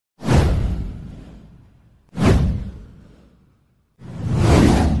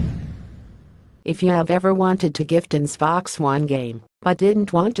If you have ever wanted to gift an Xbox One game, but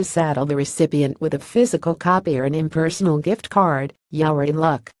didn't want to saddle the recipient with a physical copy or an impersonal gift card, you're in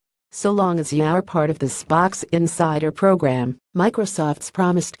luck. So long as you are part of the Xbox Insider program, Microsoft's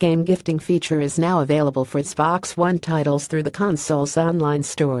promised game gifting feature is now available for Xbox One titles through the console's online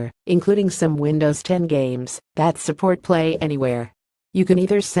store, including some Windows 10 games that support Play Anywhere. You can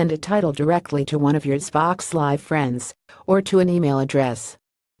either send a title directly to one of your Xbox Live friends or to an email address.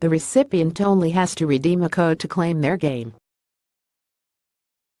 The recipient only has to redeem a code to claim their game.